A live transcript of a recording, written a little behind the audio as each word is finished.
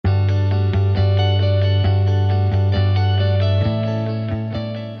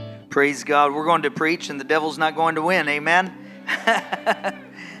Praise God. We're going to preach and the devil's not going to win. Amen?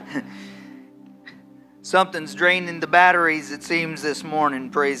 Something's draining the batteries, it seems, this morning.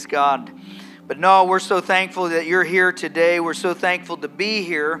 Praise God. But no, we're so thankful that you're here today. We're so thankful to be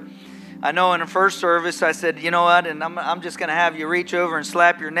here. I know in the first service I said, you know what, and I'm just going to have you reach over and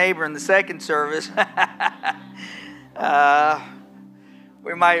slap your neighbor in the second service.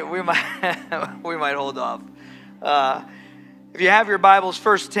 We might hold off. If you have your Bibles,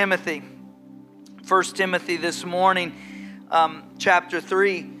 1 Timothy this morning, chapter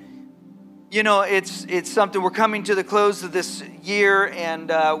 3. You know, it's something, we're coming to the close of this year, and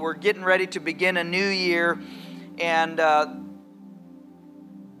we're getting ready to begin a new year. And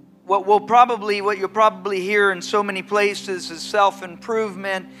what you'll probably hear in so many places is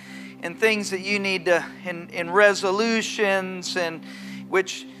self-improvement and things that you need to, in resolutions, and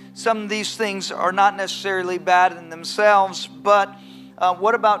which some of these things are not necessarily bad in themselves, but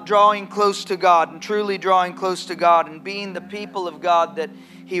what about drawing close to God and truly drawing close to God and being the people of God that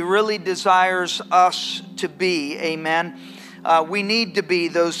He really desires us to be? Amen. We need to be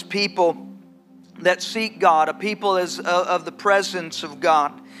those people that seek God, a people of the presence of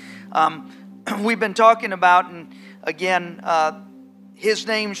God. We've been talking about, and again, His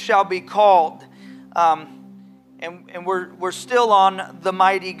name shall be called. And we're still on the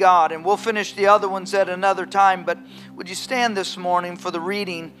mighty God. And we'll finish the other ones at another time. But would you stand this morning for the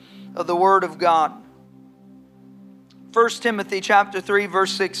reading of the Word of God? 1 Timothy chapter 3,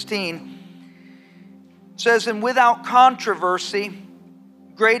 verse 16 says, "And without controversy,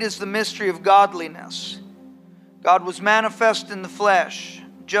 great is the mystery of godliness. God was manifest in the flesh,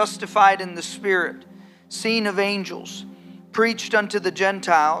 justified in the Spirit, seen of angels, preached unto the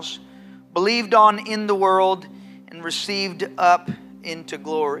Gentiles, believed on in the world, and received up into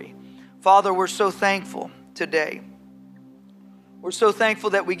glory." Father, we're so thankful today. We're so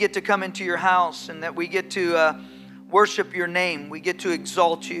thankful that we get to come into your house and that we get to worship your name. We get to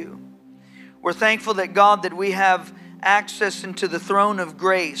exalt you. We're thankful that, God, that we have access into the throne of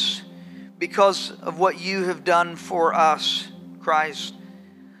grace because of what you have done for us, Christ.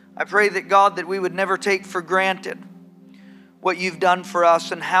 I pray that, God, that we would never take for granted what you've done for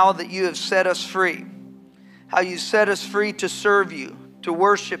us and how that you have set us free. How you set us free to serve you, to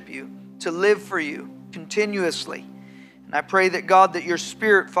worship you, to live for you continuously. And I pray that, God, that your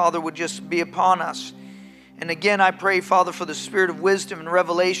Spirit, Father, would just be upon us. And again, I pray, Father, for the spirit of wisdom and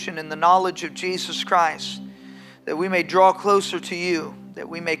revelation and the knowledge of Jesus Christ, that we may draw closer to you, that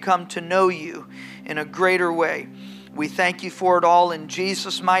we may come to know you in a greater way. We thank you for it all in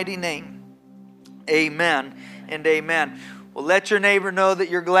Jesus' mighty name. Amen and amen. Well, let your neighbor know that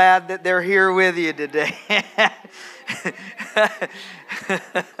you're glad that they're here with you today.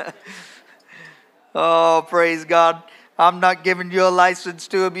 Oh, praise God. I'm not giving you a license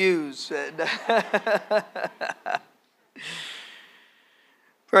to abuse.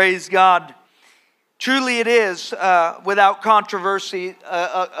 Praise God. Truly it is, without controversy,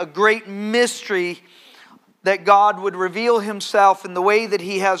 a great mystery that God would reveal Himself in the way that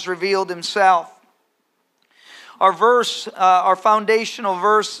He has revealed Himself. Our verse, our foundational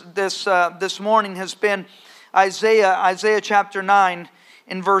verse this morning has been Isaiah chapter 9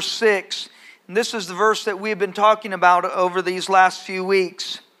 in verse 6. And this is the verse that we've been talking about over these last few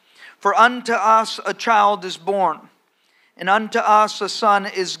weeks. "For unto us a child is born, and unto us a son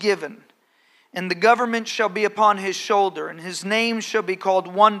is given. And the government shall be upon His shoulder, and His name shall be called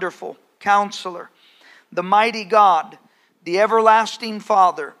Wonderful, Counselor, the Mighty God, the Everlasting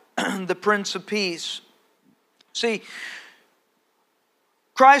Father, the Prince of Peace." See,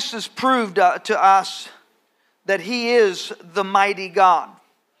 Christ has proved to us that He is the mighty God.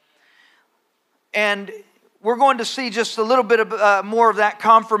 And we're going to see just a little bit of more of that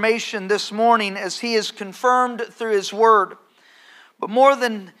confirmation this morning as He is confirmed through His Word. But more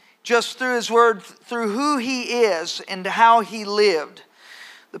than just through His Word, through who He is and how He lived.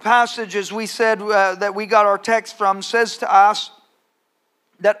 The passage, as we said, that we got our text from, says to us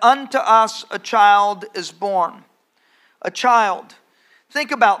that unto us a child is born. A child.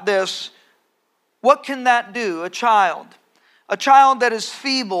 Think about this. What can that do? A child. A child that is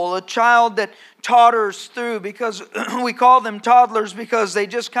feeble. A child that totters through, because we call them toddlers because they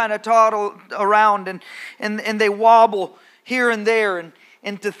just kind of toddle around and they wobble here and there.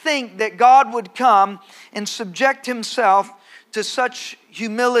 And to think that God would come and subject Himself to such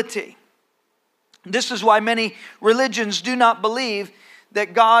humility. This is why many religions do not believe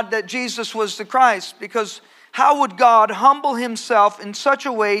that Jesus was the Christ, because how would God humble Himself in such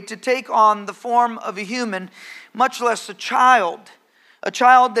a way to take on the form of a human, much less a child, A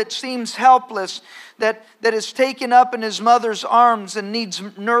child that seems helpless, that is taken up in his mother's arms and needs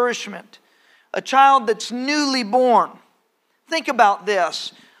nourishment. A child that's newly born. Think about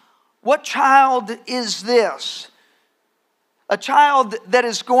this. What child is this? A child that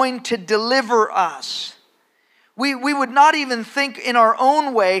is going to deliver us. We would not even think in our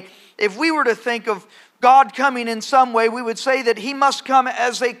own way. If we were to think of God coming in some way, we would say that He must come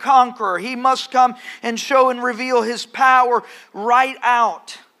as a conqueror. He must come and show and reveal His power right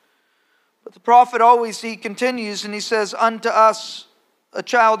out. But the prophet he continues and he says, unto us a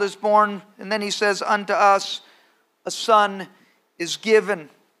child is born. And then he says, unto us a son is given.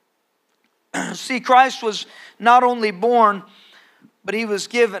 See, Christ was not only born, but He was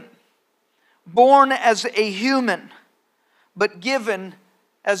given. Born as a human, but given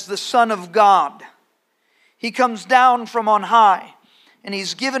as the Son of God. He comes down from on high, and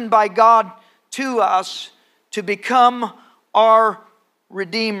He's given by God to us to become our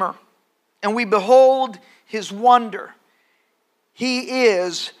Redeemer. And we behold His wonder. He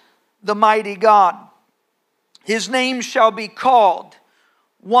is the mighty God. His name shall be called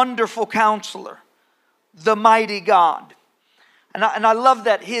Wonderful Counselor, the Mighty God. And I love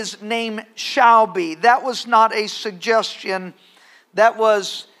that His name shall be. That was not a suggestion. That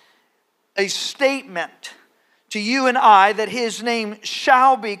was a statement to you and I that His name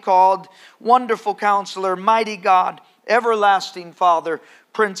shall be called Wonderful Counselor, Mighty God, Everlasting Father,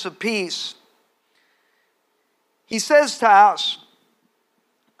 Prince of Peace. He says to us,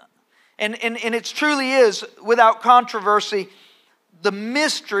 and it truly is, without controversy, the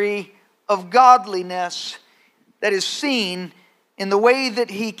mystery of godliness that is seen in the way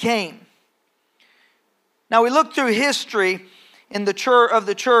that He came. Now we look through history in the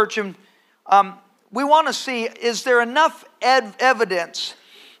church, and we want to see, is there enough evidence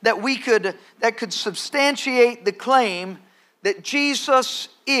that could substantiate the claim that Jesus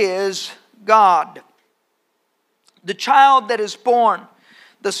is God? The child that is born,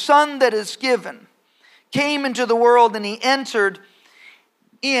 the Son that is given, came into the world, and He entered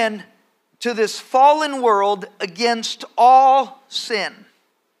into this fallen world against all sin.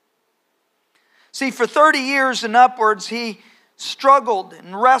 See, for 30 years and upwards, He struggled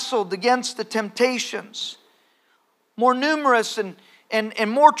and wrestled against the temptations, more numerous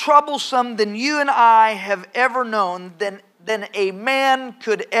and more troublesome than you and I have ever known, than a man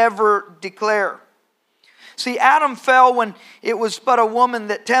could ever declare. See, Adam fell when it was but a woman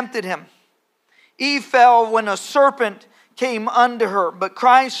that tempted him. Eve fell when a serpent came unto her. But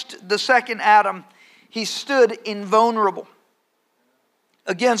Christ, the second Adam, He stood invulnerable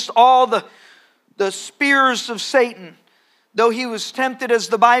against all the spears of Satan. Though He was tempted, as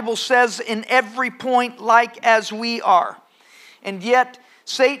the Bible says, in every point like as we are. And yet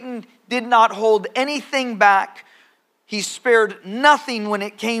Satan did not hold anything back. He spared nothing when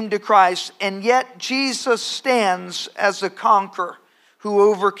it came to Christ. And yet Jesus stands as a conqueror who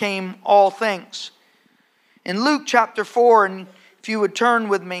overcame all things. In Luke chapter 4, and if you would turn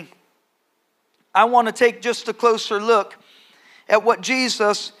with me, I want to take just a closer look at what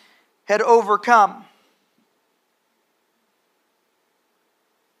Jesus had overcome.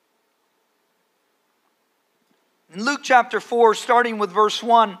 In Luke chapter 4, starting with verse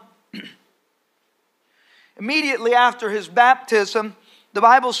 1, immediately after His baptism, the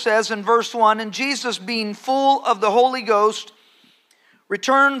Bible says in verse 1, and Jesus, being full of the Holy Ghost,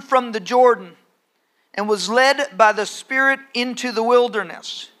 returned from the Jordan, and was led by the Spirit into the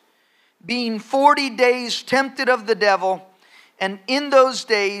wilderness, being 40 days tempted of the devil, and in those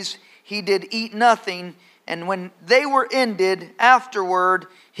days He did eat nothing, and when they were ended, afterward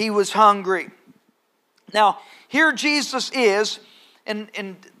He was hungry. Now, here Jesus is,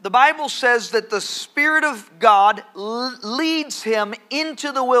 and the Bible says that the Spirit of God leads Him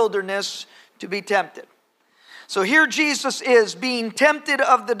into the wilderness to be tempted. So here Jesus is being tempted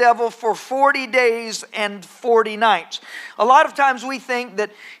of the devil for 40 days and 40 nights. A lot of times we think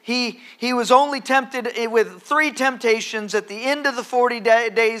that he was only tempted with 3 temptations at the end of the 40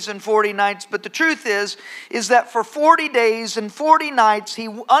 days and 40 nights. But the truth is that for 40 days and 40 nights he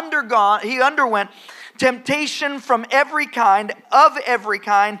underwent temptation from every kind,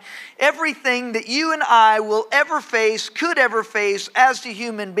 everything that you and I will ever face, could ever face as a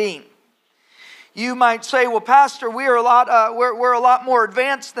human being. You might say, well, Pastor, we're a lot more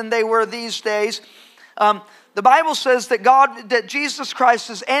advanced than they were these days. The Bible says that Jesus Christ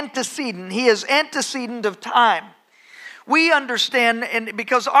is antecedent. He is antecedent of time. We understand, and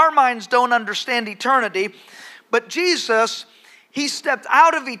because our minds don't understand eternity, but Jesus, He stepped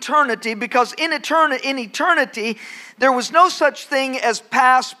out of eternity because in eternity, there was no such thing as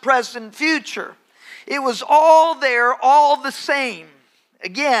past, present, future. It was all there, all the same.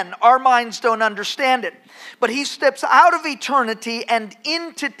 Again, our minds don't understand it. But he steps out of eternity and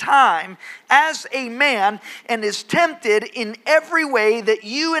into time as a man and is tempted in every way that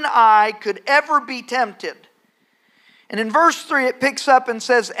you and I could ever be tempted. And in verse 3 it picks up and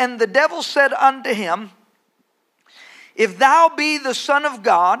says, "And the devil said unto him, If thou be the Son of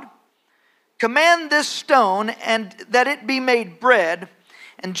God, command this stone and that it be made bread.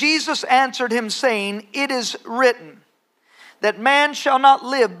 And Jesus answered him, saying, It is written, that man shall not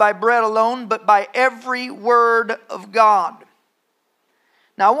live by bread alone, but by every word of God."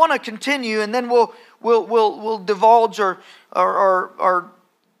 Now I want to continue, and then we'll divulge or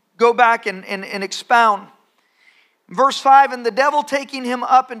go back and expound. Verse 5, "And the devil taking him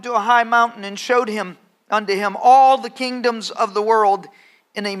up into a high mountain, and showed him unto him all the kingdoms of the world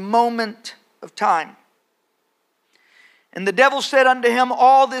in a moment of time. And the devil said unto him,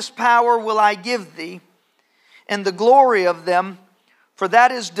 All this power will I give thee, and the glory of them, for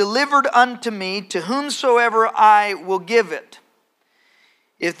that is delivered unto me, to whomsoever I will give it.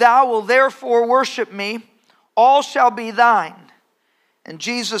 If thou wilt therefore worship me, all shall be thine. And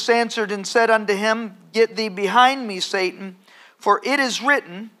Jesus answered and said unto him, Get thee behind me, Satan, for it is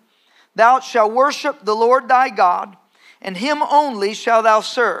written, Thou shalt worship the Lord thy God, and him only shalt thou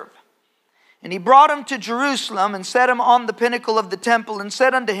serve. And he brought him to Jerusalem, and set him on the pinnacle of the temple, and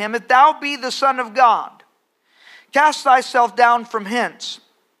said unto him, If thou be the Son of God, cast thyself down from hence.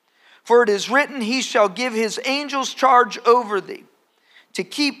 For it is written, He shall give his angels charge over thee, to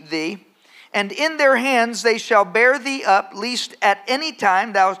keep thee, and in their hands they shall bear thee up, lest at any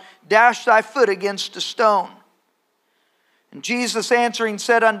time thou dash thy foot against a stone. And Jesus answering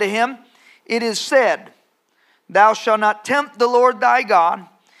said unto him, It is said, Thou shalt not tempt the Lord thy God.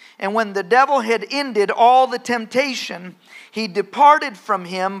 And when the devil had ended all the temptation, he departed from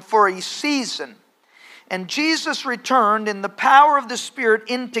him for a season. And Jesus returned in the power of the Spirit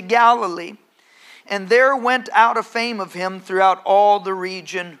into Galilee, and there went out a fame of him throughout all the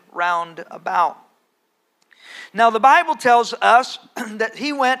region round about." Now the Bible tells us that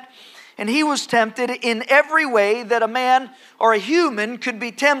he went and he was tempted in every way that a man or a human could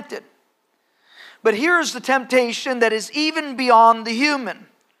be tempted. But here's the temptation that is even beyond the human.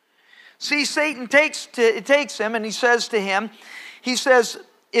 See, Satan takes him and he says to him, he says,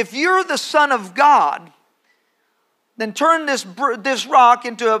 "If you're the Son of God, then turn this rock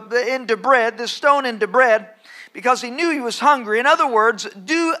into bread, this stone into bread," because he knew he was hungry. In other words,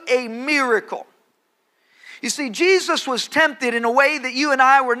 do a miracle. You see, Jesus was tempted in a way that you and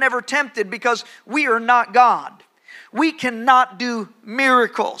I were never tempted, because we are not God. We cannot do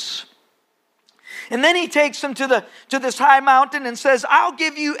miracles. And then he takes him to this high mountain and says, "I'll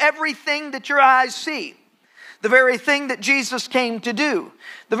give you everything that your eyes see." The very thing that Jesus came to do.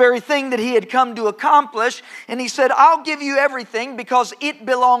 The very thing that he had come to accomplish. And he said, "I'll give you everything because it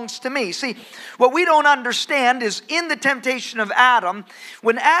belongs to me." See, what we don't understand is in the temptation of Adam,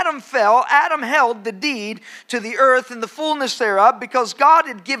 when Adam fell, Adam held the deed to the earth and the fullness thereof, because God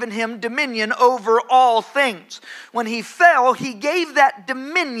had given him dominion over all things. When he fell, he gave that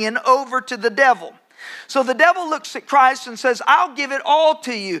dominion over to the devil. So the devil looks at Christ and says, "I'll give it all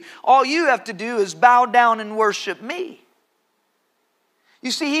to you. All you have to do is bow down and worship me." You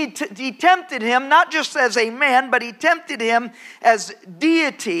see, he tempted him not just as a man, but he tempted him as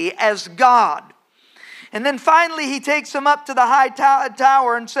deity, as God. And then finally he takes him up to the high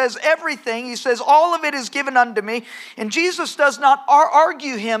tower and says, everything, he says, all of it is given unto me. And Jesus does not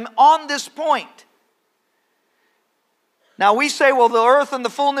argue him on this point. Now we say, well, the earth and the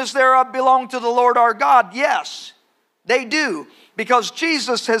fullness thereof belong to the Lord our God. Yes, they do, because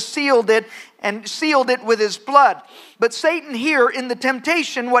Jesus has sealed it and sealed it with his blood. But Satan here in the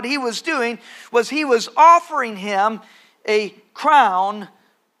temptation, what he was doing was he was offering him a crown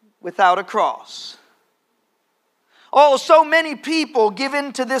without a cross. Oh, so many people give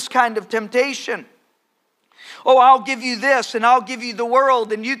in to this kind of temptation. Oh, I'll give you this, and I'll give you the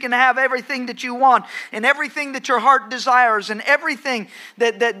world, and you can have everything that you want, and everything that your heart desires, and everything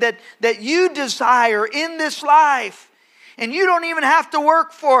that you desire in this life. And you don't even have to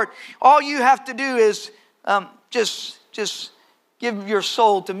work for it. All you have to do is just give your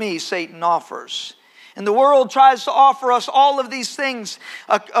soul to me, Satan offers. And the world tries to offer us all of these things,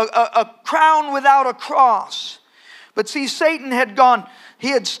 a crown without a cross. But see, Satan he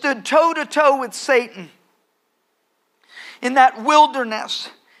had stood toe to toe with Satan in that wilderness,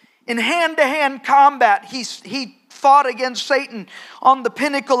 in hand-to-hand combat. He fought against Satan on the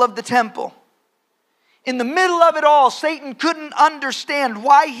pinnacle of the temple. In the middle of it all, Satan couldn't understand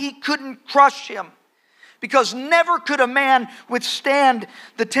why he couldn't crush him, because never could a man withstand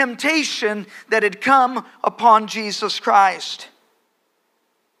the temptation that had come upon Jesus Christ.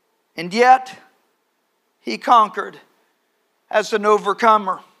 And yet, he conquered as an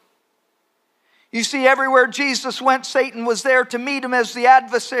overcomer. You see, everywhere Jesus went, Satan was there to meet him as the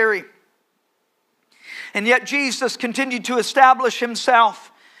adversary. And yet Jesus continued to establish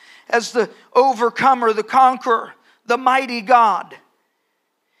himself as the overcomer, the conqueror, the mighty God.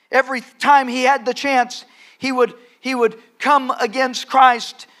 Every time he had the chance, he would come against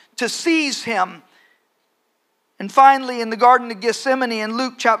Christ to seize him. And finally, in the Garden of Gethsemane in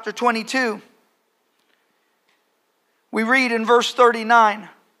Luke chapter 22, we read in verse 39,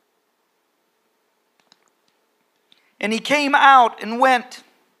 "And he came out and went,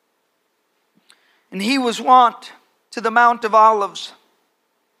 and he was wont to the Mount of Olives,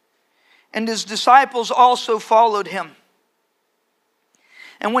 and his disciples also followed him.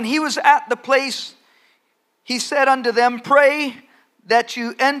 And when he was at the place, he said unto them, Pray that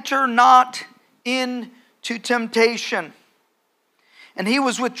you enter not into temptation. And he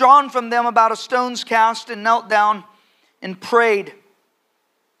was withdrawn from them about a stone's cast, and knelt down and prayed,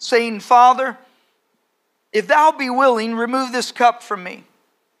 saying, Father, if thou be willing, remove this cup from me.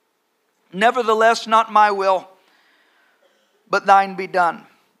 Nevertheless, not my will, but thine be done.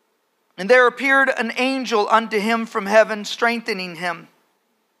 And there appeared an angel unto him from heaven, strengthening him.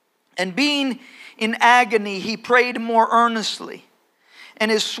 And being in agony, he prayed more earnestly.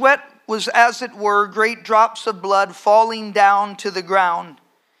 And his sweat was as it were great drops of blood falling down to the ground.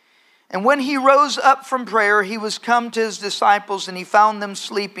 And when he rose up from prayer, he was come to his disciples, and he found them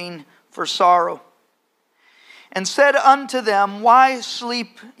sleeping for sorrow. And said unto them, Why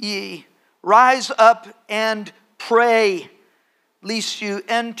sleep ye? Rise up and pray, lest you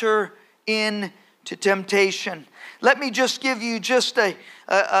enter into temptation. Let me just give you just a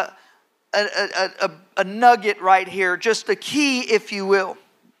nugget right here, just a key, if you will.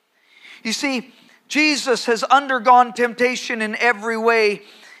 You see, Jesus has undergone temptation in every way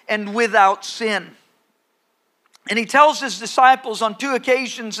and without sin. And he tells his disciples on 2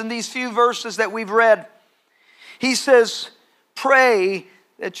 occasions in these few verses that we've read, he says, pray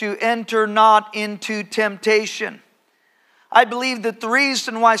that you enter not into temptation. I believe that the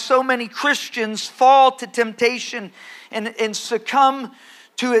reason why so many Christians fall to temptation and succumb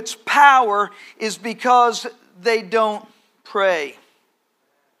to its power is because they don't pray.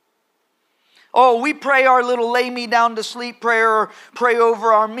 Oh, we pray our little lay me down to sleep prayer or pray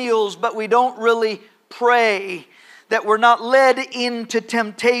over our meals, but we don't really pray that we're not led into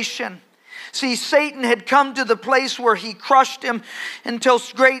temptation. See, Satan had come to the place where he crushed him until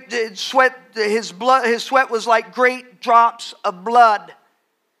his sweat was like great drops of blood.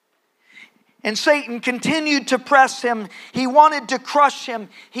 And Satan continued to press him. He wanted to crush him.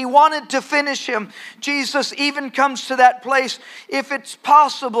 He wanted to finish him. Jesus even comes to that place. If it's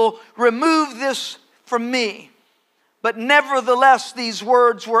possible, remove this from me. But nevertheless, these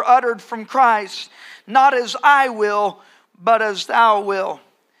words were uttered from Christ. Not as I will, but as thou wilt.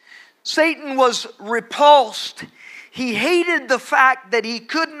 Satan was repulsed. He hated the fact that he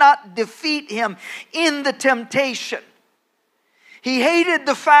could not defeat him in the temptation. He hated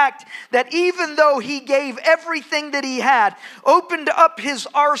the fact that even though he gave everything that he had, opened up his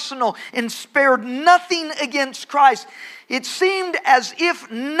arsenal and spared nothing against Christ, it seemed as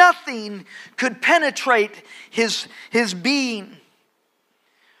if nothing could penetrate his being.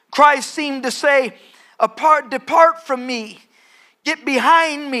 Christ seemed to say, depart from me, get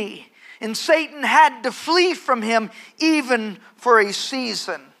behind me. And Satan had to flee from him even for a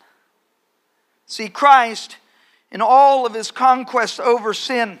season. See, Christ, in all of his conquest over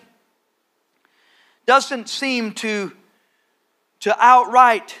sin, doesn't seem to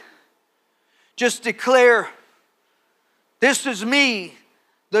outright just declare, this is me,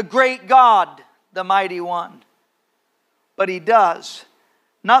 the great God, the mighty one. But he does,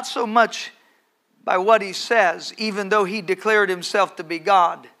 not so much by what he says, even though he declared himself to be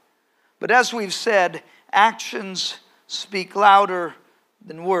God. But as we've said, actions speak louder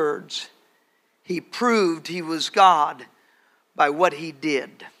than words. He proved he was God by what he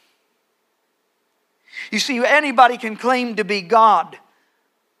did. You see, anybody can claim to be God,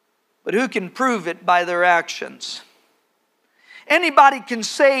 but who can prove it by their actions? Anybody can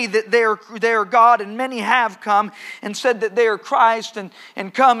say that they're God, and many have come and said that they are Christ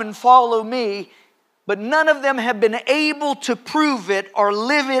and come and follow me. But none of them have been able to prove it or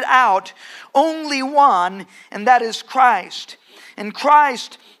live it out. Only one, and that is Christ. And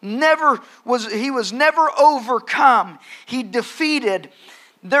Christ was never overcome. He defeated.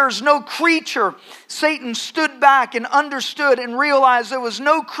 There's no creature. Satan stood back and understood and realized there was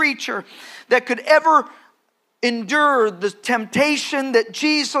no creature that could ever endure the temptation that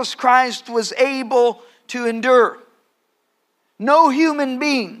Jesus Christ was able to endure. No human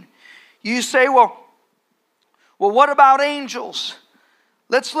being You say, well, what about angels?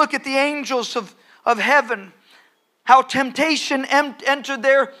 Let's look at the angels of heaven. How temptation entered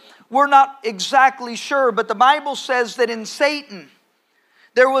there, we're not exactly sure. But the Bible says that in Satan,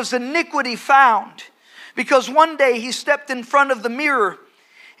 there was iniquity found. Because one day he stepped in front of the mirror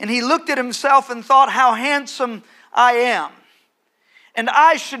and he looked at himself and thought, how handsome I am. And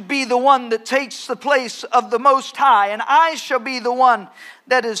I should be the one that takes the place of the Most High. And I shall be the one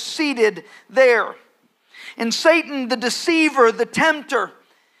that is seated there. And Satan, the deceiver, the tempter,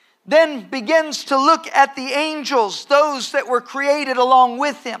 then begins to look at the angels, those that were created along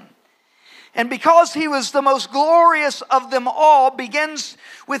with him. And because he was the most glorious of them all, begins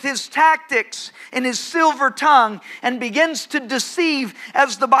with his tactics and his silver tongue and begins to deceive.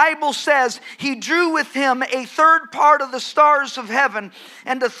 As the Bible says, he drew with him a third part of the stars of heaven,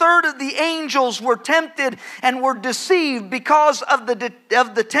 and a third of the angels were tempted and were deceived because of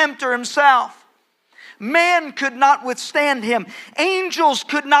the tempter himself. Man could not withstand him. Angels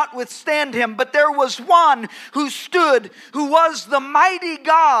could not withstand him. But there was one who stood, who was the mighty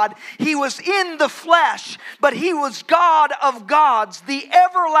God. He was in the flesh, but he was God of gods, the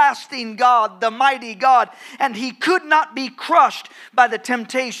everlasting God, the mighty God. And he could not be crushed by the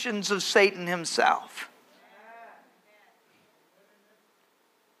temptations of Satan himself.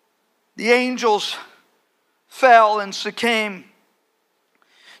 The angels fell and succumbed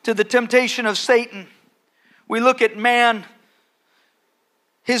to the temptation of Satan. We look at man.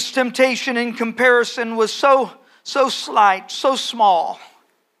 His temptation in comparison was so slight, so small.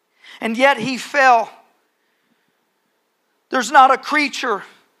 And yet he fell. There's not a creature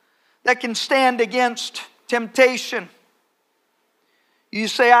that can stand against temptation. You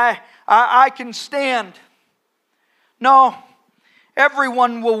say, I can stand. No,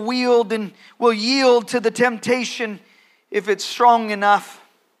 everyone will yield to the temptation if it's strong enough.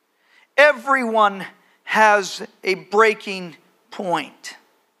 Everyone has a breaking point.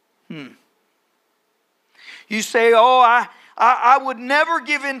 You say, I would never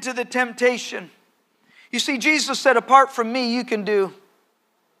give in to the temptation. You see, Jesus said, apart from me, you can do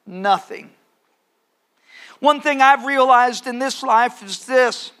nothing. One thing I've realized in this life is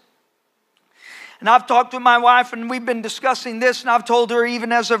this. And I've talked to my wife and we've been discussing this, and I've told her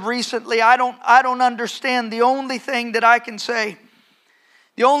even as of recently, I don't understand. The only thing that I can say,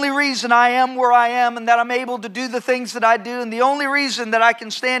 the only reason I am where I am and that I'm able to do the things that I do, and the only reason that I can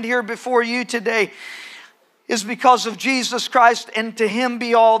stand here before you today is because of Jesus Christ, and to Him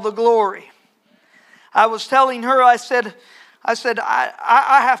be all the glory. I was telling her, I said,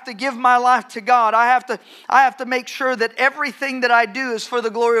 I have to give my life to God. I have to make sure that everything that I do is for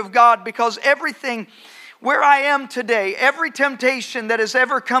the glory of God, because everything where I am today, every temptation that has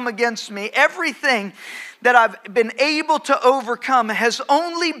ever come against me, everything that I've been able to overcome has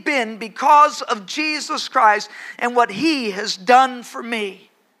only been because of Jesus Christ and what He has done for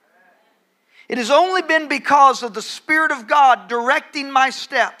me. It has only been because of the Spirit of God directing my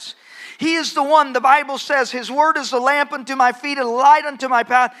steps. He is the one, the Bible says, His word is a lamp unto my feet, a light unto my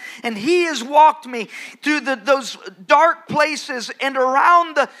path. And He has walked me through those dark places and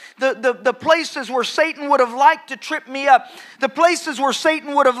around the places where Satan would have liked to trip me up. The places where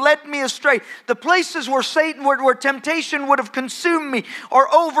Satan would have led me astray. The places where where temptation would have consumed me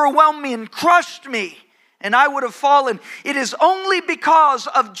or overwhelmed me and crushed me. And I would have fallen. It is only because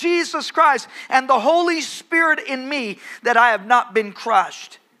of Jesus Christ and the Holy Spirit in me that I have not been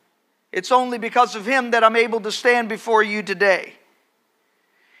crushed. It's only because of Him that I'm able to stand before you today.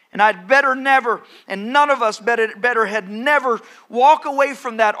 And I'd better never, and none of us better had never walk away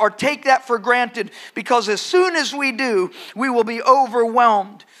from that or take that for granted, because as soon as we do, we will be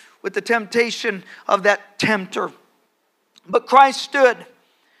overwhelmed with the temptation of that tempter. But Christ stood.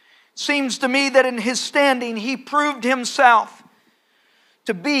 Seems to me that in His standing, He proved Himself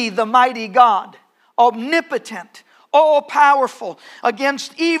to be the mighty God, omnipotent, all-powerful,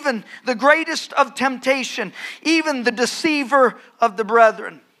 against even the greatest of temptation, even the deceiver of the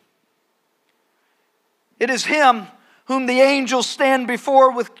brethren. It is Him whom the angels stand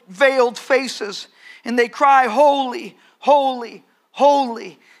before with veiled faces, and they cry, Holy, holy,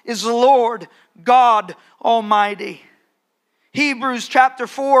 holy is the Lord God Almighty. Hebrews chapter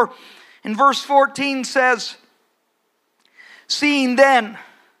 4 and verse 14 says, Seeing then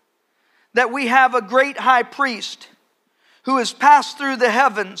that we have a great high priest who has passed through the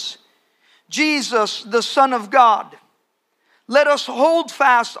heavens, Jesus, the Son of God, let us hold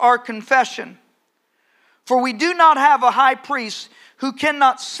fast our confession. For we do not have a high priest who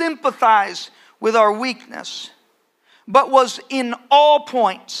cannot sympathize with our weakness, but was in all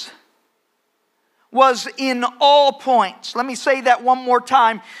points. was in all points. Let me say that one more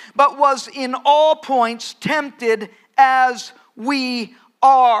time. But was in all points tempted as we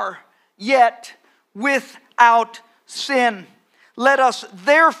are, yet without sin. Let us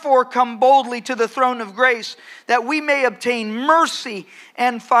therefore come boldly to the throne of grace, that we may obtain mercy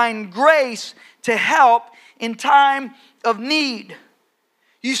and find grace to help in time of need.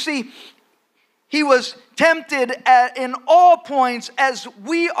 You see, he was tempted in all points as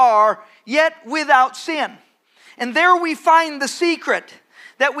we are, yet without sin. And there we find the secret,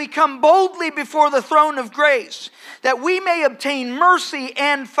 that we come boldly before the throne of grace, that we may obtain mercy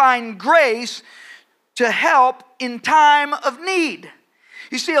and find grace to help in time of need.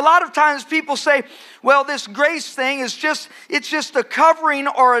 You see, a lot of times people say, well, this grace thing is just a covering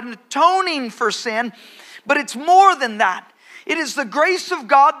or an atoning for sin, but it's more than that. It is the grace of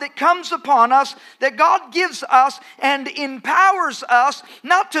God that comes upon us, that God gives us and empowers us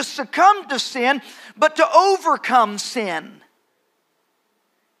not to succumb to sin, but to overcome sin.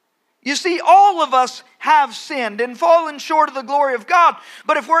 You see, all of us have sinned and fallen short of the glory of God.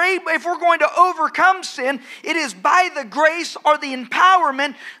 But if we're going to overcome sin, it is by the grace or the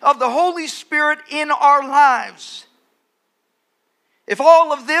empowerment of the Holy Spirit in our lives. If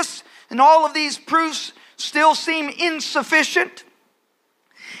all of this and all of these proofs still seem insufficient,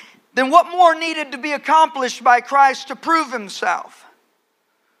 then what more needed to be accomplished by Christ to prove himself?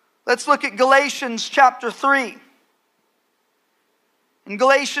 Let's look at Galatians chapter 3. In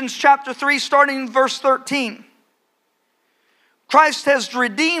Galatians chapter 3, starting in verse 13. Christ has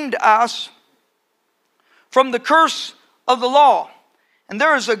redeemed us from the curse of the law. And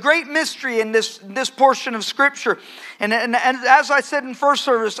there is a great mystery in this portion of Scripture. And as I said in first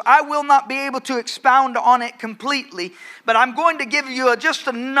service, I will not be able to expound on it completely, but I'm going to give you just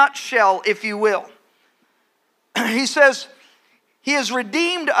a nutshell, if you will. He says, he has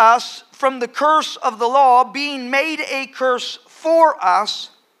redeemed us from the curse of the law, being made a curse for us,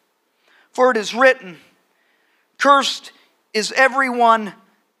 for it is written, cursed is everyone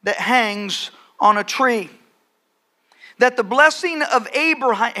that hangs on a tree, that the blessing of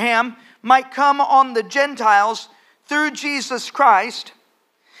Abraham might come on the Gentiles through Jesus Christ,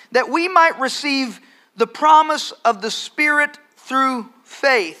 that we might receive the promise of the Spirit through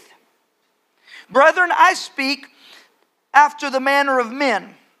faith. Brethren, I speak after the manner of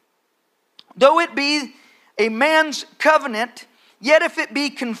men. Though it be a man's covenant, yet if it be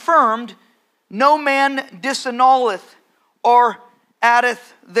confirmed, no man disannulleth or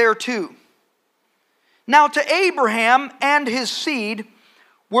addeth thereto. Now to Abraham and his seed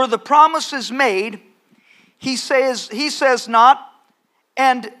were the promises made. He says not,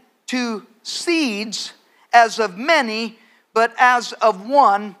 and to seeds as of many, but as of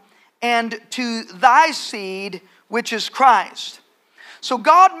one, and to thy seed, which is Christ. So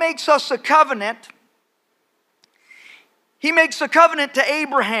God makes us a covenant. He makes a covenant to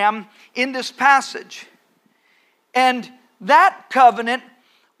Abraham in this passage. And that covenant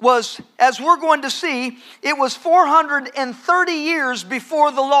was, as we're going to see, it was 430 years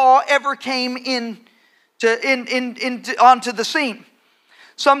before the law ever came onto the scene.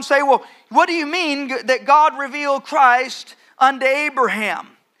 Some say, well, what do you mean that God revealed Christ unto Abraham?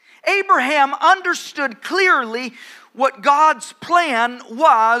 Abraham understood clearly what God's plan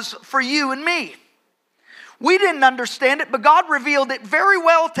was for you and me. We didn't understand it, but God revealed it very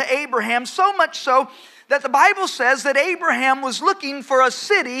well to Abraham, so much so that the Bible says that Abraham was looking for a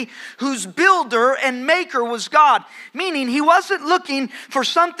city whose builder and maker was God. Meaning he wasn't looking for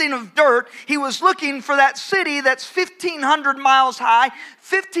something of dirt. He was looking for that city that's 1,500 miles high,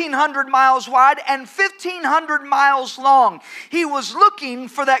 1,500 miles wide, and 1,500 miles long. He was looking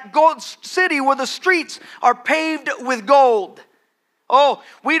for that gold city where the streets are paved with gold. Oh,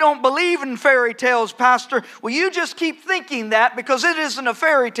 we don't believe in fairy tales, Pastor. Well, you just keep thinking that because it isn't a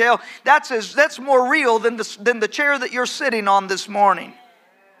fairy tale. That's more real than the chair that you're sitting on this morning.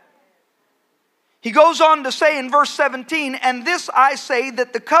 He goes on to say in verse 17, and this I say,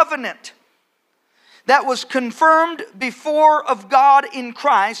 that the covenant that was confirmed before of God in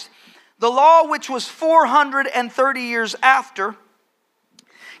Christ, the law which was 430 years after,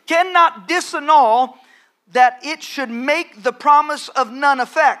 cannot disannul that it should make the promise of none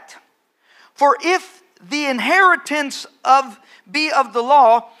effect. For if the inheritance be of the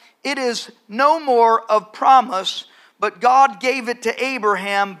law, it is no more of promise, but God gave it to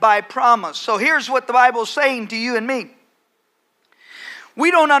Abraham by promise. So here's what the Bible is saying to you and me.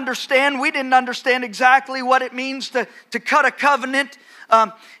 We didn't understand exactly what it means to cut a covenant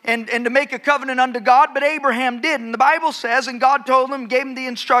and to make a covenant unto God, but Abraham did. And the Bible says, and God told him, gave him the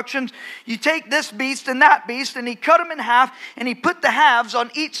instructions, you take this beast and that beast, and he cut them in half, and he put the halves on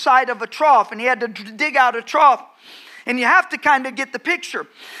each side of a trough, and he had to dig out a trough. And you have to kind of get the picture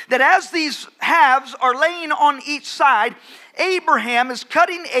that as these halves are laying on each side, Abraham is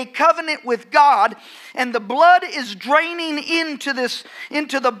cutting a covenant with God, and the blood is draining into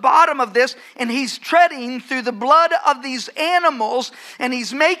the bottom of this, and he's treading through the blood of these animals, and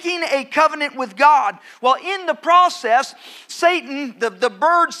he's making a covenant with God. Well, in the process, Satan, the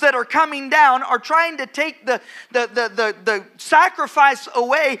birds that are coming down, are trying to take the sacrifice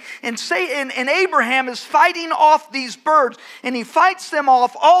away, and Satan and Abraham is fighting off these birds, and he fights them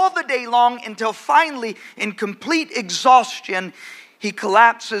off all the day long until finally, in complete exhaustion, he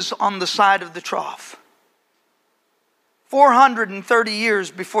collapses on the side of the trough. 430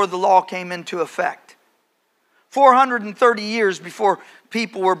 years before the law came into effect. 430 years before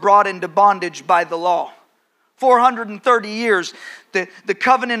people were brought into bondage by the law. 430 years, the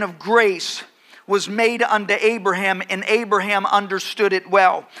covenant of grace was made unto Abraham, and Abraham understood it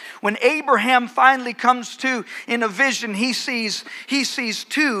well. When Abraham finally comes to in a vision, he sees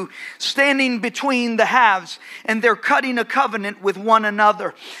two standing between the halves, and they're cutting a covenant with one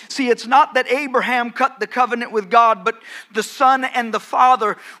another. See, it's not that Abraham cut the covenant with God, but the Son and the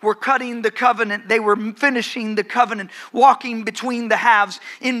Father were cutting the covenant. They were finishing the covenant, walking between the halves,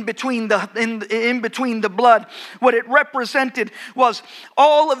 in between the blood. What it represented was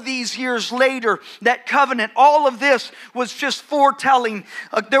all of these years later, that covenant, all of this was just foretelling.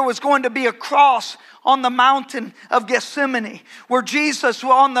 There was going to be a cross on the mountain of Gethsemane, where Jesus,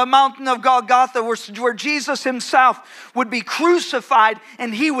 on the mountain of Golgotha, where Jesus himself would be crucified,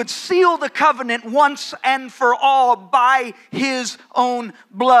 and he would seal the covenant once and for all by his own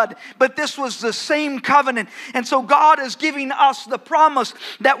blood. But this was the same covenant. And so God is giving us the promise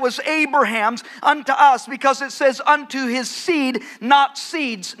that was Abraham's unto us, because it says unto his seed, not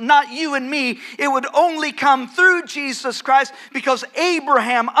seeds, not you and me. It would only come through Jesus Christ, because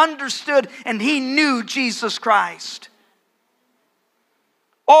Abraham understood and he knew Jesus Christ.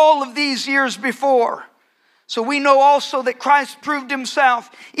 All of these years before. So we know also that Christ proved himself,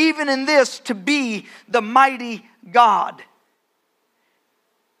 even in this, to be the mighty God.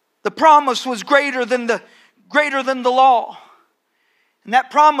 The promise was greater than the law. And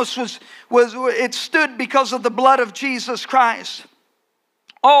that promise it stood because of the blood of Jesus Christ.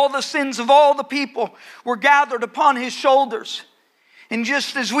 All the sins of all the people were gathered upon his shoulders. And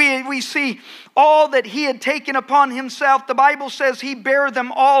just as we see all that he had taken upon himself, the Bible says he bare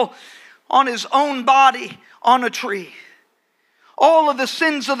them all on his own body on a tree. All of the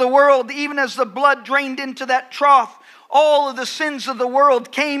sins of the world, even as the blood drained into that trough, all of the sins of the world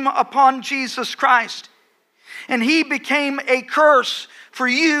came upon Jesus Christ. And he became a curse for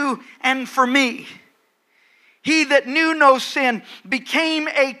you and for me. He that knew no sin became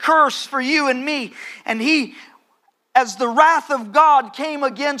a curse for you and me. And he, as the wrath of God came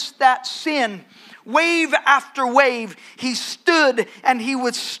against that sin, wave after wave, he stood and he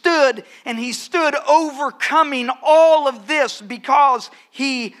withstood, and he stood overcoming all of this because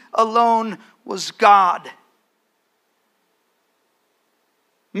he alone was God.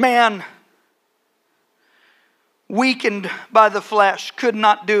 Man, weakened by the flesh, could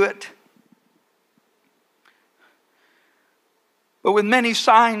not do it. But with many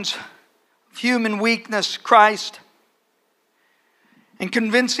signs of human weakness, Christ, and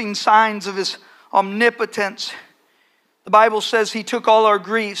convincing signs of his omnipotence, the Bible says he took all our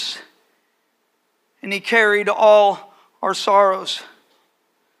griefs and he carried all our sorrows.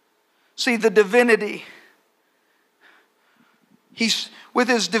 See, the divinity, with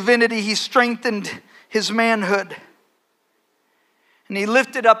his divinity, he strengthened his manhood. And he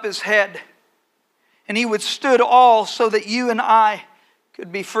lifted up his head. And he withstood all so that you and I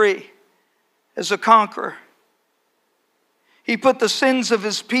could be free as a conqueror. He put the sins of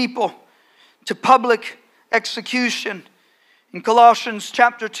his people to public execution. In Colossians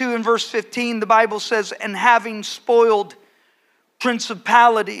chapter 2 and verse 15, the Bible says, and having spoiled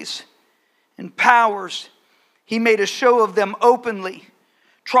principalities and powers, he made a show of them openly,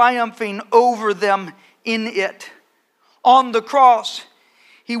 triumphing over them in it. On the cross,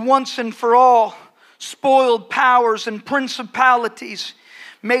 he once and for all spoiled powers and principalities,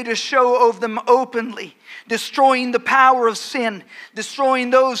 made a show of them openly, destroying the power of sin, destroying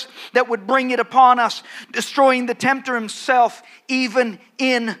those that would bring it upon us, destroying the tempter himself, even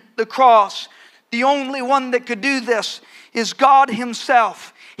in the cross. The only one that could do this is God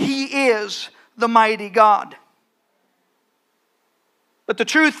himself. He is the mighty God. But the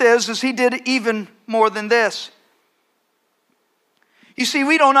truth is he did even more than this. You see,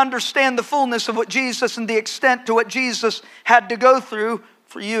 we don't understand the fullness of what Jesus and the extent to what Jesus had to go through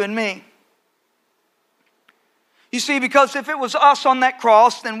for you and me. You see, because if it was us on that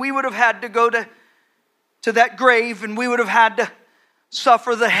cross, then we would have had to go to that grave, and we would have had to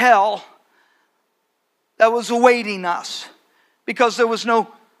suffer the hell that was awaiting us, because there was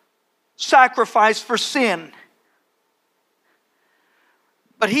no sacrifice for sin.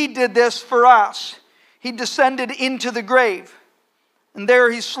 But He did this for us. He descended into the grave, and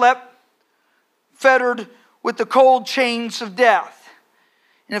there He slept, fettered with the cold chains of death.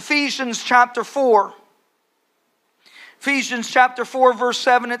 In Ephesians chapter 4, verse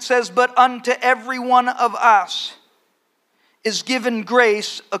 7, it says, "But unto every one of us is given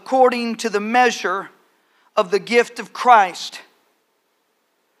grace according to the measure of the gift of Christ.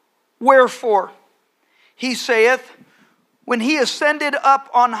 Wherefore, He saith, when He ascended up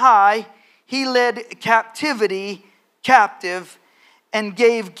on high, He led captivity captive and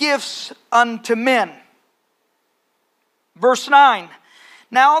gave gifts unto men." Verse 9,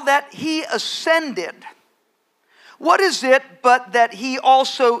 "Now that He ascended, what is it but that He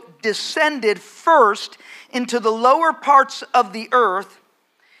also descended first into the lower parts of the earth?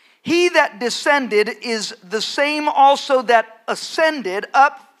 He that descended is the same also that ascended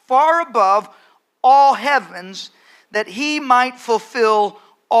up far above all heavens, that He might fulfill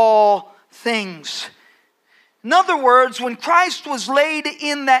all things." In other words, when Christ was laid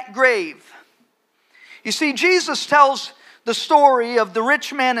in that grave, you see, Jesus tells the story of the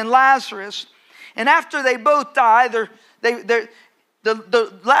rich man and Lazarus, and after they both die, the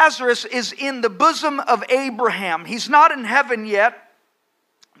Lazarus is in the bosom of Abraham. He's not in heaven yet,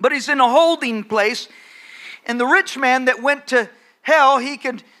 but he's in a holding place. And the rich man that went to hell, he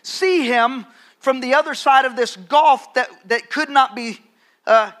could see him from the other side of this gulf that could not be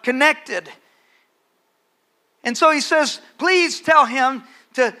connected. And so he says, "Please tell him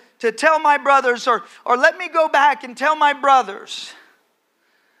to tell my brothers, or let me go back and tell my brothers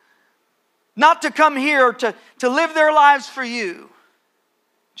not to come here to live their lives for you."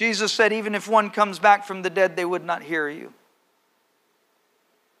 Jesus said, "Even if one comes back from the dead, they would not hear you."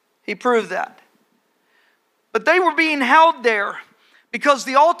 He proved that. But they were being held there because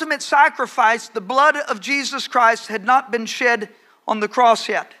the ultimate sacrifice, the blood of Jesus Christ, had not been shed on the cross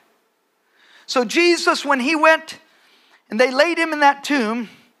yet. So Jesus, when He went and they laid Him in that tomb,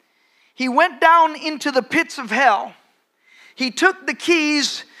 He went down into the pits of hell. He took the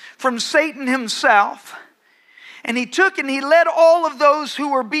keys from Satan himself, and He took and He led all of those who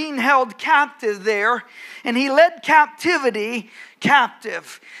were being held captive there, and He led captivity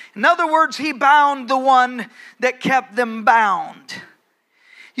captive. In other words, He bound the one that kept them bound.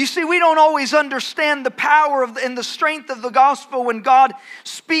 You see, we don't always understand the power and the strength of the gospel when God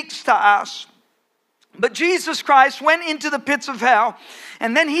speaks to us. But Jesus Christ went into the pits of hell,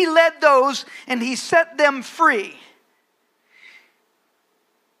 and then He led those and He set them free.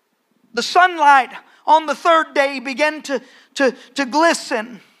 The sunlight on the third day began to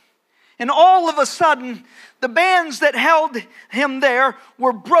glisten. And all of a sudden, the bands that held Him there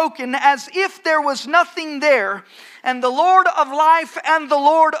were broken as if there was nothing there. And the Lord of life and the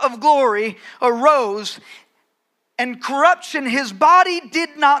Lord of glory arose. And corruption His body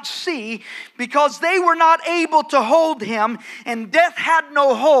did not see, because they were not able to hold Him, and death had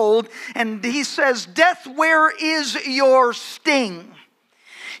no hold. And He says, "Death, where is your sting?"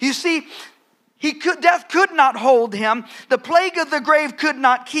 You see, death could not hold Him. The plague of the grave could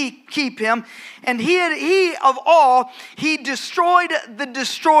not keep Him. And he of all, He destroyed the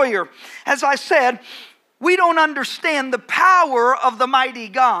destroyer. As I said, we don't understand the power of the mighty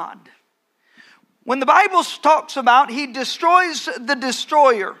God. When the Bible talks about He destroys the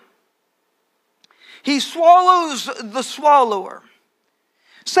destroyer, He swallows the swallower.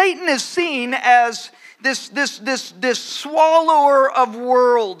 Satan is seen as this swallower of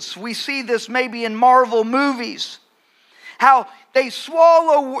worlds. We see this maybe in Marvel movies. How he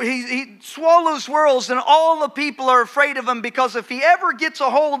swallows worlds, and all the people are afraid of him, because if he ever gets a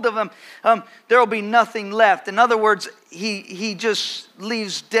hold of them, there will be nothing left. In other words, he just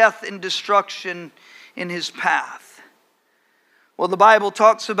leaves death and destruction in his path. Well, the Bible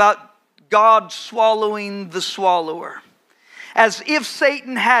talks about God swallowing the swallower. As if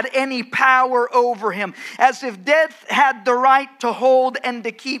Satan had any power over him. As if death had the right to hold and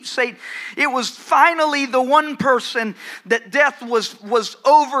to keep Satan. It was finally the one person that death was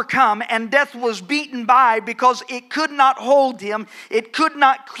overcome and death was beaten by, because it could not hold him. It could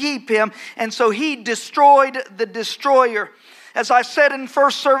not keep him. And so He destroyed the destroyer. As I said in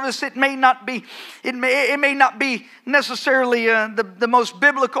first service, it may not be necessarily the most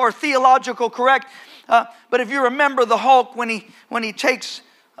biblical or theological correct But if you remember the Hulk, when he takes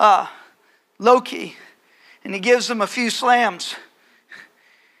Loki and he gives him a few slams,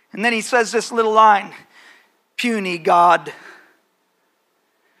 and then he says this little line, "Puny God."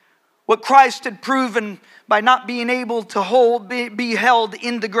 What Christ had proven by not being able to be held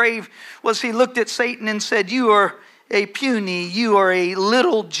in the grave was he looked at Satan and said, "You are a puny, you are a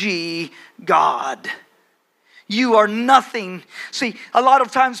little g God. You are nothing." See, a lot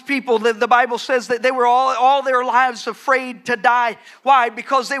of times people, the Bible says that they were all their lives afraid to die. Why?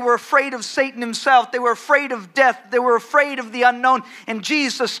 Because they were afraid of Satan himself. They were afraid of death. They were afraid of the unknown. And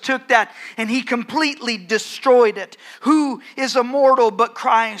Jesus took that and he completely destroyed it. Who is immortal but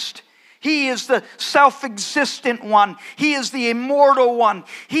Christ? He is the self-existent one. He is the immortal one.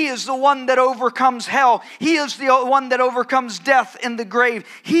 He is the one that overcomes hell. He is the one that overcomes death and the grave.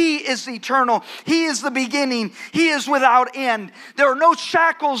 He is eternal. He is the beginning. He is without end. There are no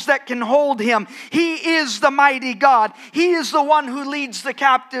shackles that can hold him. He is the mighty God. He is the one who leads the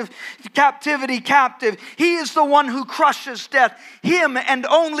captivity captive. He is the one who crushes death. Him and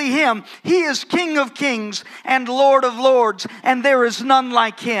only him. He is King of kings and Lord of lords, and there is none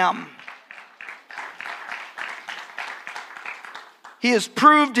like him. He has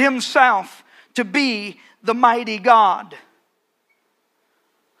proved himself to be the mighty God.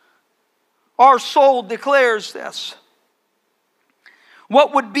 Our soul declares this.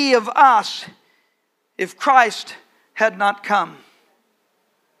 What would be of us if Christ had not come?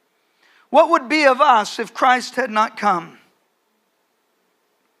 What would be of us if Christ had not come?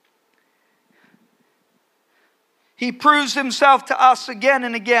 He proves himself to us again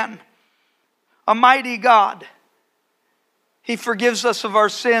and again. A mighty God. He forgives us of our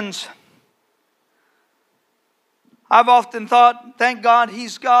sins. I've often thought, thank God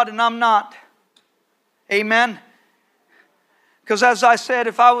he's God and I'm not. Amen. Because as I said,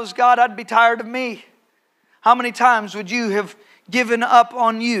 if I was God, I'd be tired of me. How many times would you have given up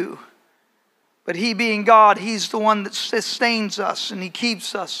on you? But he being God, he's the one that sustains us and he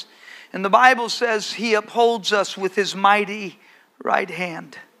keeps us. And the Bible says he upholds us with his mighty right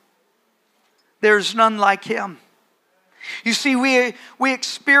hand. There's none like him. You see, we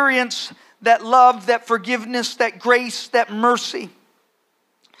experience that love, that forgiveness, that grace, that mercy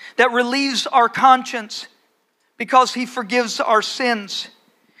that relieves our conscience because he forgives our sins.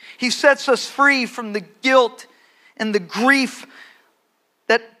 He sets us free from the guilt and the grief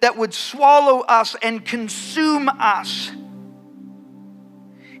that would swallow us and consume us.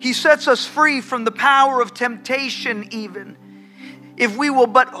 He sets us free from the power of temptation even. If we will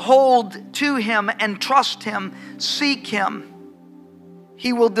but hold to him and trust him, seek him,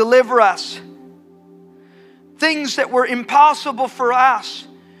 he will deliver us. Things that were impossible for us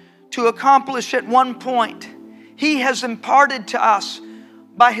to accomplish at one point, he has imparted to us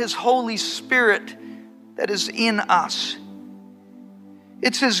by his Holy Spirit that is in us.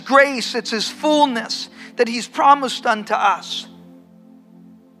 It's his grace, it's his fullness that he's promised unto us.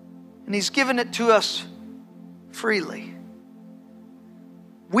 And he's given it to us freely.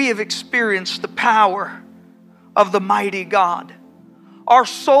 We have experienced the power of the mighty God. Our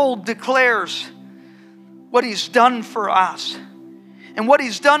soul declares what he's done for us. And what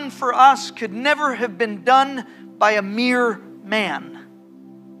he's done for us could never have been done by a mere man.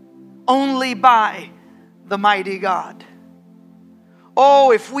 Only by the mighty God.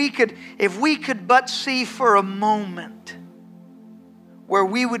 Oh, if we could but see for a moment where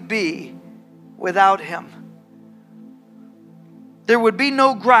we would be without him. There would be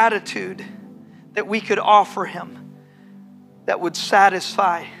no gratitude that we could offer him that would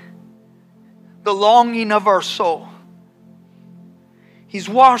satisfy the longing of our soul. He's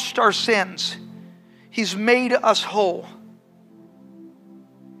washed our sins. He's made us whole.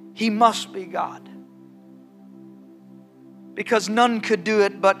 He must be God. Because none could do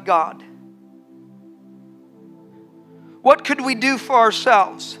it but God. What could we do for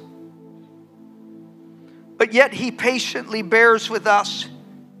ourselves? But yet he patiently bears with us.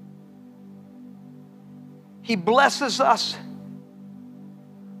 He blesses us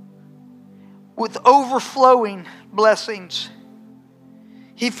with overflowing blessings.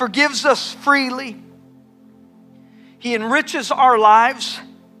 He forgives us freely. He enriches our lives.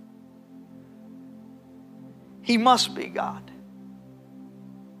 He must be God.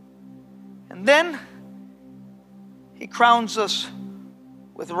 And then he crowns us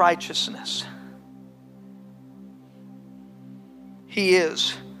with righteousness. He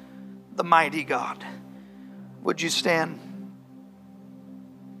is the mighty God. Would you stand?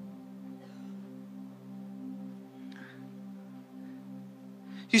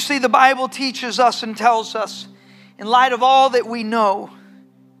 You see, the Bible teaches us and tells us, in light of all that we know,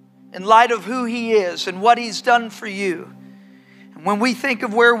 in light of who He is and what He's done for you. And when we think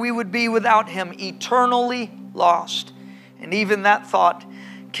of where we would be without Him, eternally lost. And even that thought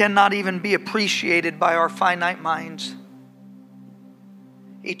cannot even be appreciated by our finite minds.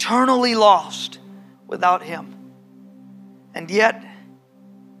 Eternally lost without Him. And yet,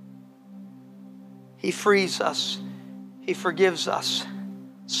 He frees us. He forgives us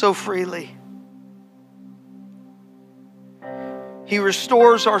so freely. He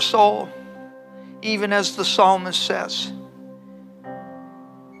restores our soul, even as the psalmist says.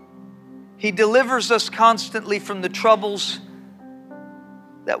 He delivers us constantly from the troubles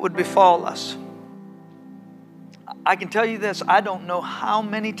that would befall us. I can tell you this, I don't know how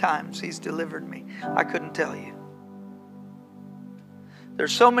many times He's delivered me. I couldn't tell you.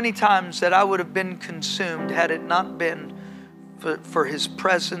 There's so many times that I would have been consumed had it not been for His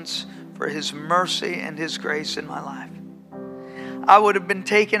presence, for His mercy and His grace in my life. I would have been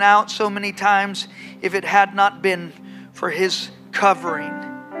taken out so many times if it had not been for His covering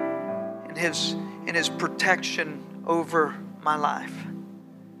and His protection over my life.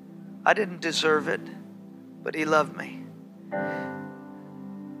 I didn't deserve it, but He loved me.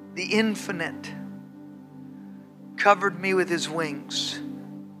 The infinite covered me with His wings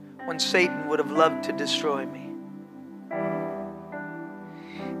when Satan would have loved to destroy me.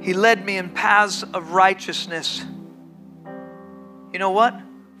 He led me in paths of righteousness. You know what?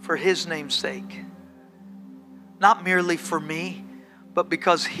 For His name's sake. Not merely for me, but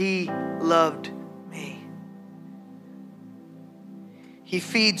because He loved me. He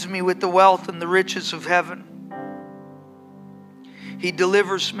feeds me with the wealth and the riches of heaven. He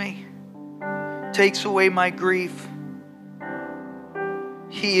delivers me, takes away my grief.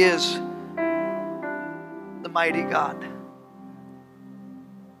 He is the mighty God.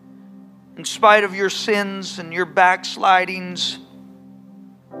 In spite of your sins and your backslidings,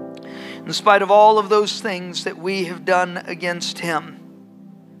 in spite of all of those things that we have done against Him,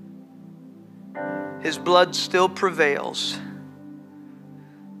 His blood still prevails.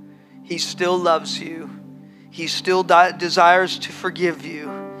 He still loves you. He still desires to forgive you.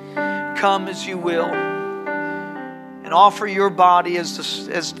 Come as you will and offer your body,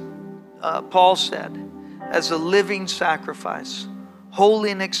 as Paul said, as a living sacrifice,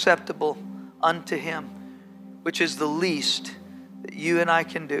 holy and acceptable unto Him, which is the least that you and I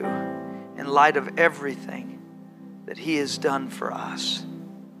can do in light of everything that He has done for us.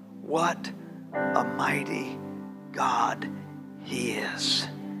 What a mighty God He is.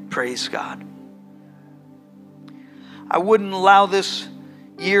 Praise God. I wouldn't allow this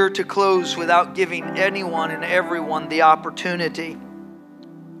year to close without giving anyone and everyone the opportunity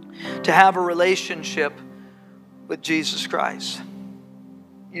to have a relationship with Jesus Christ.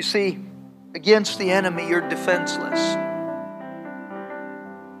 You see, against the enemy, you're defenseless.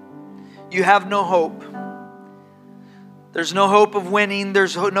 You have no hope. There's no hope of winning.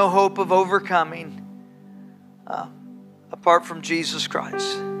 There's no hope of overcoming apart from Jesus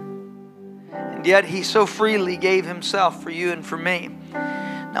Christ. And yet He so freely gave Himself for you and for me.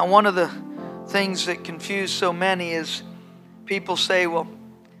 Now, one of the things that confuse so many is people say, well,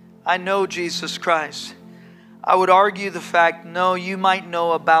 I know Jesus Christ. I would argue the fact, no, you might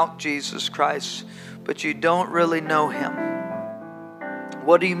know about Jesus Christ, but you don't really know Him.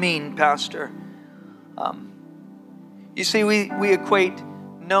 What do you mean, Pastor? You see, we equate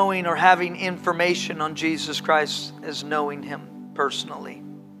knowing or having information on Jesus Christ as knowing Him personally.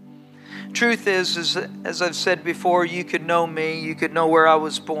 Truth is, as I've said before, you could know me, you could know where I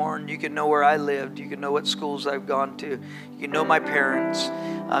was born, you could know where I lived, you could know what schools I've gone to, you could know my parents,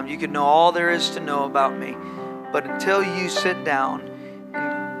 you could know all there is to know about me. But until you sit down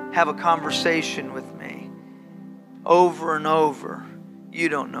and have a conversation with me over and over, you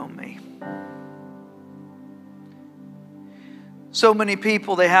don't know me. So many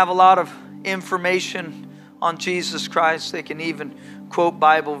people, they have a lot of information on Jesus Christ. They can even quote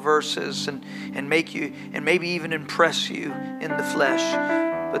Bible verses and make you, and maybe even impress you in the flesh,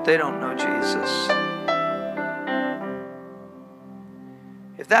 but they don't know Jesus.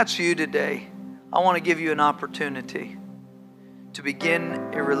 If that's you today, I want to give you an opportunity to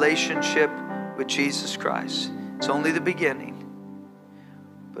begin a relationship with Jesus Christ. It's only the beginning.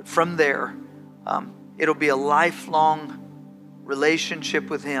 But from there, it'll be a lifelong relationship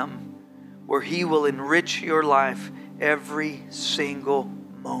with Him where He will enrich your life every single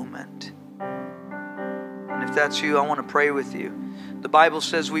moment. And if that's you, I want to pray with you. The Bible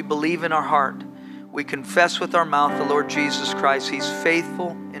says we believe in our heart. We confess with our mouth the Lord Jesus Christ. He's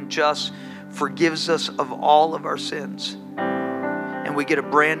faithful and just, forgives us of all of our sins. And we get a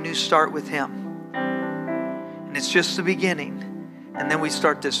brand new start with Him. And it's just the beginning. And then we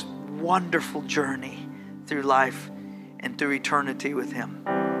start this wonderful journey through life and through eternity with Him.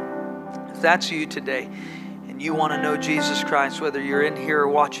 If that's you today and you want to know Jesus Christ, whether you're in here or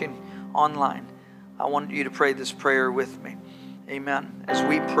watching online, I want you to pray this prayer with me. Amen. As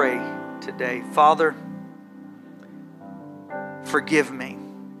we pray today, Father, forgive me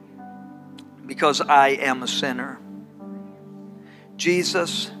because I am a sinner.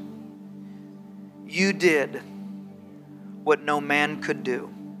 Jesus, you did what no man could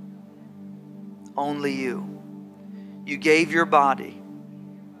do. Only you. You gave your body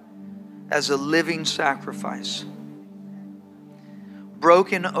as a living sacrifice,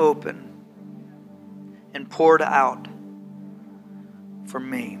 broken open and poured out for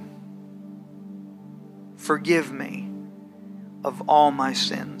me. Forgive me of all my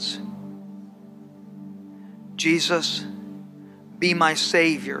sins. Jesus, be my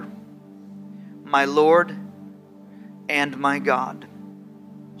Savior, my Lord, and my God.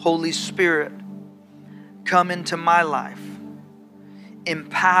 Holy Spirit, come into my life.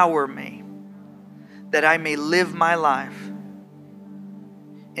 Empower me that I may live my life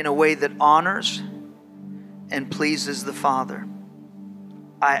in a way that honors and pleases the Father.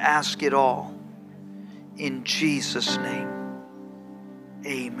 I ask it all in Jesus' name.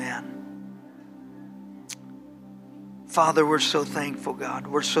 Amen. Father, we're so thankful, God.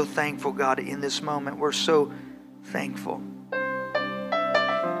 We're so thankful, God, in this moment. We're so thankful.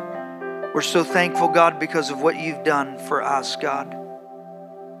 We're so thankful, God, because of what you've done for us, God.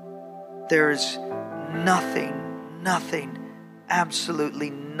 There is nothing, absolutely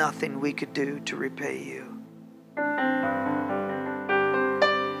nothing we could do to repay you.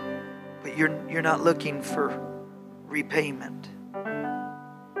 But you're not looking for repayment.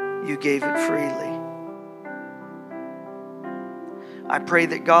 You gave it freely. I pray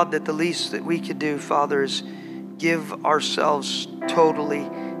that, God, that the least that we could do, Father, is give ourselves totally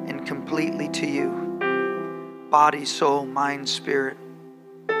and completely to you. Body, soul, mind, spirit.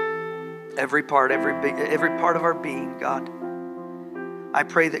 Every part of our being, God. I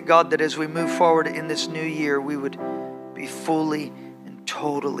pray that, God, that as we move forward in this new year, we would be fully and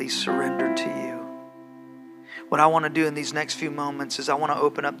totally surrendered to you. What I want to do in these next few moments is I want to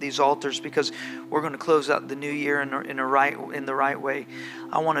open up these altars because we're going to close out the new year in the right way.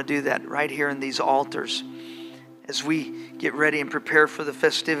 I want to do that right here in these altars as we get ready and prepare for the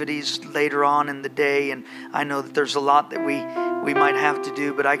festivities later on in the day. And I know that there's a lot that we might have to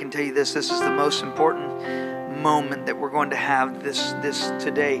do, but I can tell you this is the most important moment that we're going to have this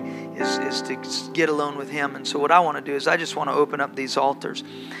today is to get alone with Him. And so what I want to do is I just want to open up these altars.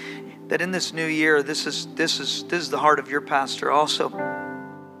 That in this new year, this is the heart of your pastor also,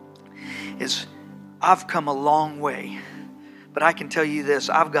 is I've come a long way, but I can tell you this,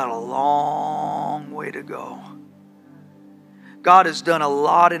 I've got a long way to go. God has done a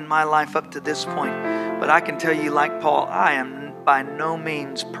lot in my life up to this point, but I can tell you, like Paul, I am by no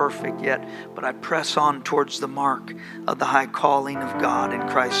means perfect yet, but I press on towards the mark of the high calling of God in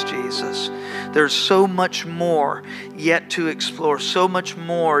Christ Jesus. There's so much more yet to explore, so much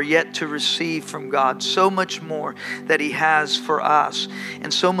more yet to receive from God, so much more that He has for us,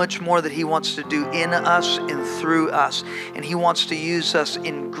 and so much more that He wants to do in us and through us. And He wants to use us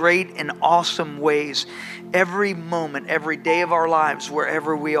in great and awesome ways every moment, every day of our lives,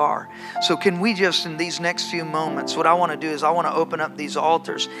 wherever we are. So can we just, in these next few moments, what I want to do is I want to open up these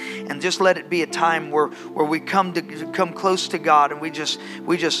altars and just let it be a time where we come close to God and we just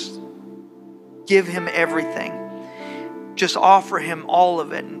give Him everything. Just offer Him all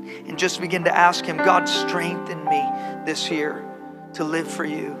of it and just begin to ask Him, God, strengthen me this year to live for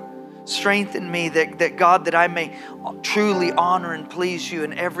you. Strengthen me that God, that I may truly honor and please you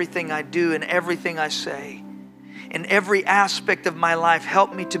in everything I do and everything I say. In every aspect of my life,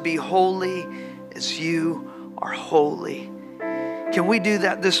 help me to be holy as you are holy. Can we do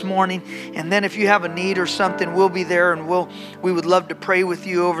that this morning? And then if you have a need or something, we'll be there and we would love to pray with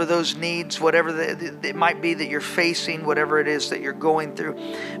you over those needs, whatever it might be that you're facing, whatever it is that you're going through.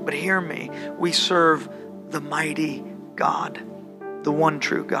 But hear me, we serve the mighty God, the one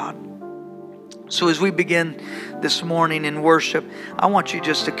true God. So as we begin this morning in worship, I want you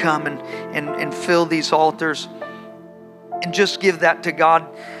just to come and fill these altars and just give that to God.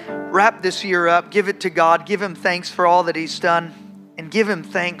 Wrap this year up, give it to God, give Him thanks for all that He's done, and give Him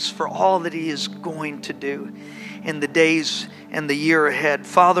thanks for all that He is going to do in the days and the year ahead.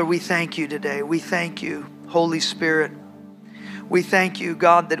 Father, we thank you today. We thank you, Holy Spirit. We thank you,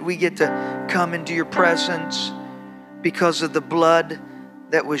 God, that we get to come into your presence because of the blood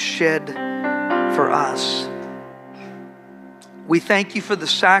that was shed for us. We thank you for the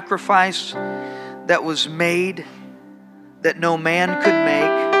sacrifice that was made that no man could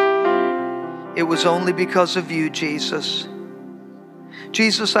make, it was only because of you, Jesus.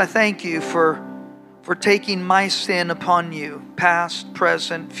 Jesus, I thank you for taking my sin upon you, past,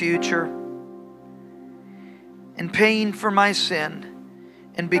 present, future, and paying for my sin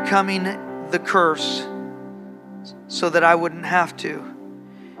and becoming the curse so that I wouldn't have to.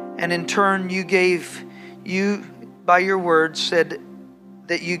 And in turn, you by your word said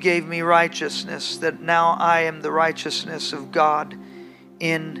that you gave me righteousness, that now I am the righteousness of God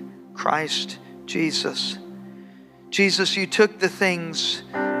in Christ Jesus. Jesus, you took the things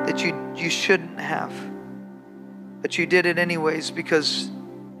that you shouldn't have, but you did it anyways because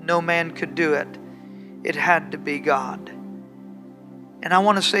no man could do it. It had to be God. And I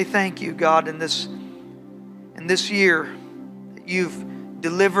want to say thank you, God, in this year. You've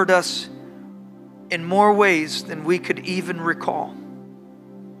delivered us in more ways than we could even recall.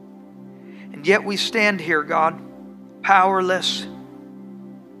 And yet we stand here, God, powerless,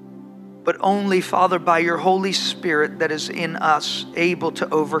 but only, Father, by your Holy Spirit that is in us, able to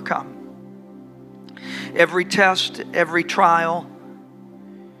overcome every test, every trial,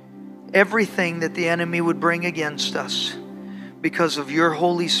 everything that the enemy would bring against us, because of your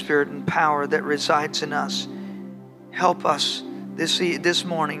Holy Spirit and power that resides in us. Help us this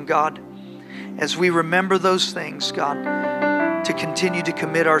morning, God, as we remember those things, God, to continue to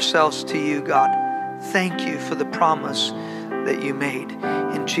commit ourselves to you, God. Thank you for the promise that you made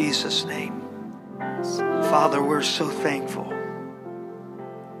in Jesus' name. Father, we're so thankful.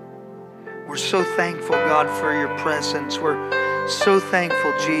 We're so thankful, God, for your presence. We're so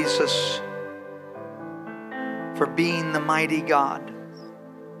thankful, Jesus, for being the mighty God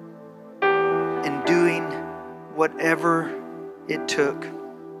and doing whatever it took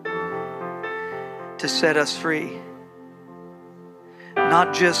to set us free.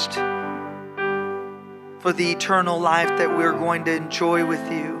 Not just for the eternal life that we're going to enjoy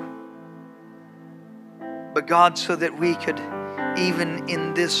with you, but God, so that we could, even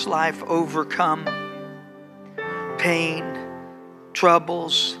in this life, overcome pain,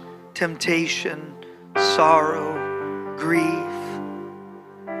 troubles, temptation, sorrow, grief.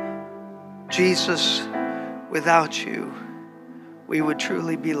 Jesus, without you, we would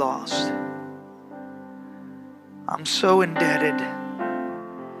truly be lost. I'm so indebted.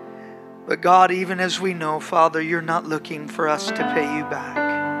 But God, even as we know, Father, you're not looking for us to pay you back.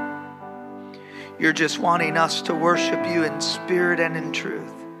 You're just wanting us to worship you in spirit and in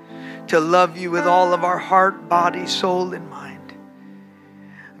truth, to love you with all of our heart, body, soul, and mind.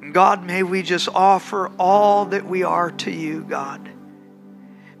 And God, may we just offer all that we are to you, God.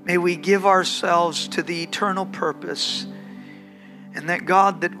 May we give ourselves to the eternal purpose, and that,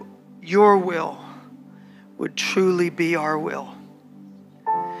 God, that your will would truly be our will.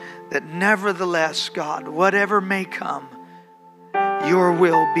 That nevertheless, God, whatever may come, your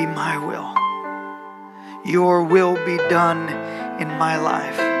will be my will. Your will be done in my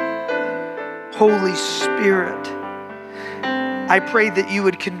life. Holy Spirit, I pray that you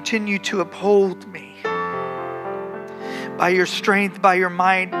would continue to uphold me by your strength, by your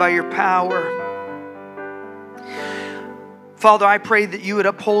might, by your power. Father, I pray that you would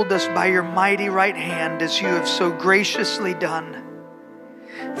uphold us by your mighty right hand as you have so graciously done.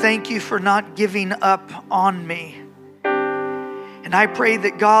 Thank you for not giving up on me. And I pray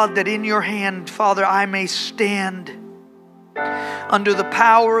that, God, that in your hand, Father, I may stand under the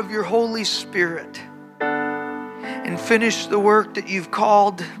power of your Holy Spirit and finish the work that you've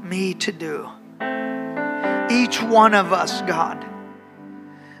called me to do. Each one of us, God,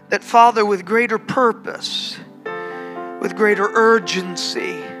 that, Father, with greater purpose, with greater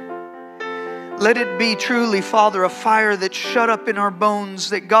urgency, let it be truly, Father, a fire that's shut up in our bones,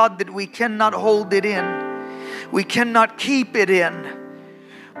 that, God, that we cannot hold it in. We cannot keep it in.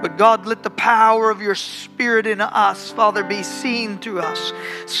 But God, let the power of your Spirit in us, Father, be seen through us.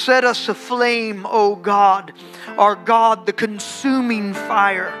 Set us aflame, O God, our God, the consuming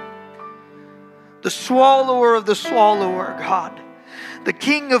fire, the swallower of the swallower, God, the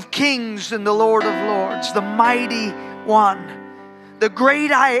King of kings and the Lord of lords, the mighty one, the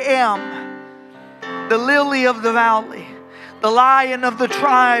great I am, the lily of the valley, the lion of the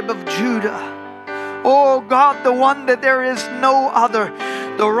tribe of Judah. Oh God, the one that there is no other,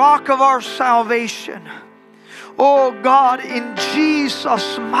 the rock of our salvation. Oh God, in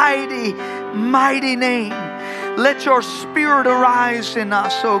Jesus' mighty, mighty name, let your Spirit arise in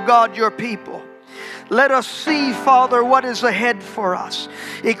us, oh God, your people. Let us see, Father, what is ahead for us.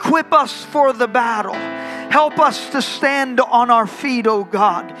 Equip us for the battle. Help us to stand on our feet, oh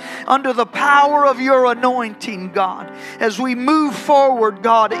God, under the power of your anointing, God, as we move forward,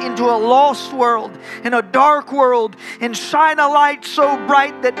 God, into a lost world, in a dark world, and shine a light so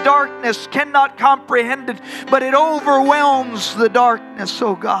bright that darkness cannot comprehend it, but it overwhelms the darkness,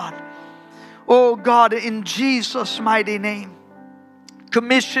 oh God. Oh God, in Jesus' mighty name,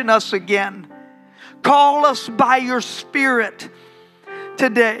 commission us again. Call us by your Spirit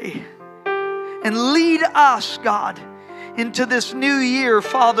today. And lead us, God, into this new year,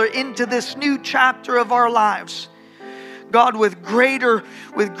 Father, into this new chapter of our lives. God, with greater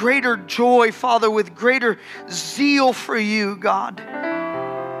joy, Father, with greater zeal for you, God.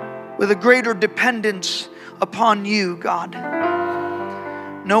 With a greater dependence upon you, God.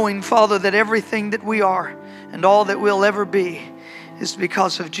 Knowing, Father, that everything that we are and all that we'll ever be is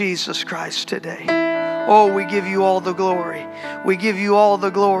because of Jesus Christ today. Oh, we give you all the glory. We give you all the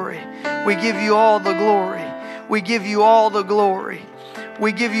glory. We give you all the glory. We give you all the glory.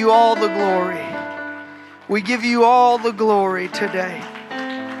 We give you all the glory. We give you all the glory today.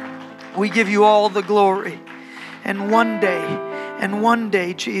 We give you all the glory. And one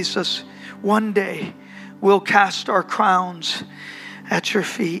day, Jesus, one day we'll cast our crowns at your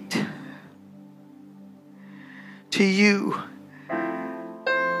feet. To you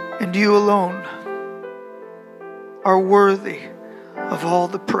and you alone are worthy of all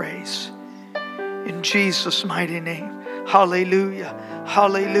the praise. In Jesus' mighty name. Hallelujah.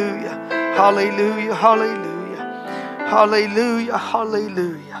 Hallelujah. Hallelujah. Hallelujah. Hallelujah.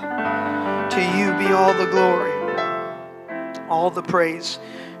 Hallelujah. To you be all the glory, all the praise,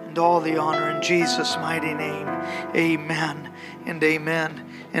 and all the honor in Jesus' mighty name. Amen and amen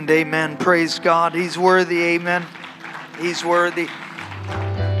and amen. Praise God. He's worthy. Amen. He's worthy.